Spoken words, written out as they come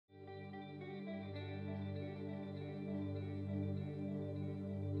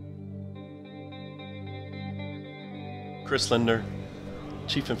Chris Lindner,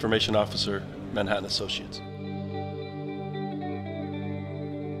 Chief Information Officer, Manhattan Associates.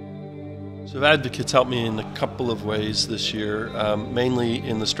 So advocates helped me in a couple of ways this year, mainly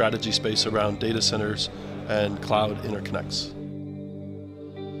in the strategy space around data centers and cloud interconnects.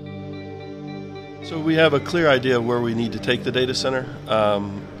 So we have a clear idea of where we need to take the data center,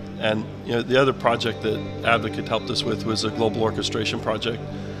 and the other project that Advocate helped us with was a global orchestration project,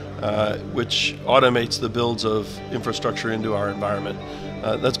 which automates the builds of infrastructure into our environment.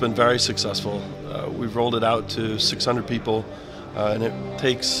 That's been very successful. We've rolled it out to 600 people, and it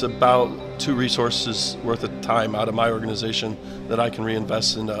takes about 2 resources worth of time out of my organization that I can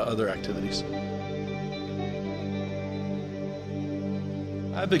reinvest into other activities.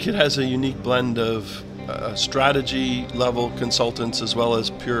 Advocate has a unique blend of strategy level consultants as well as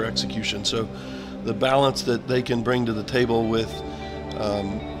pure execution. So the balance that they can bring to the table with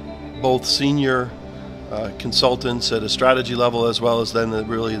both senior consultants at a strategy level as well as then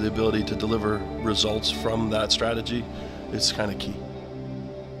really the ability to deliver results from that strategy is kind of key.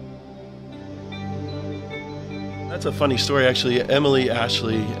 That's a funny story actually. Emily,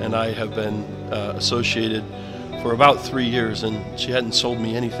 Ashley, and I have been associated for about 3 years, and she hadn't sold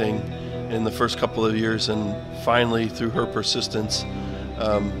me anything in the first couple of years, and finally through her persistence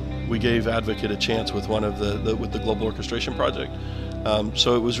we gave Advocate a chance with with the global orchestration project.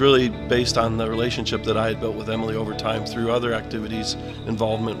 So it was really based on the relationship that I had built with Emily over time through other activities,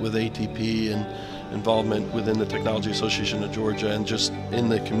 involvement with ATP and involvement within the Technology Association of Georgia and just in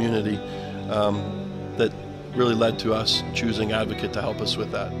the community, that really led to us choosing Advocate to help us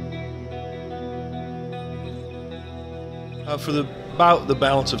with that. For about the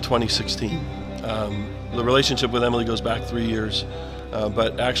balance of 2016. The relationship with Emily goes back 3 years,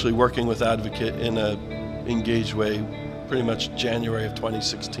 but actually working with Advocate in an engaged way pretty much January of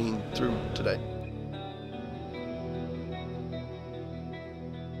 2016 through today.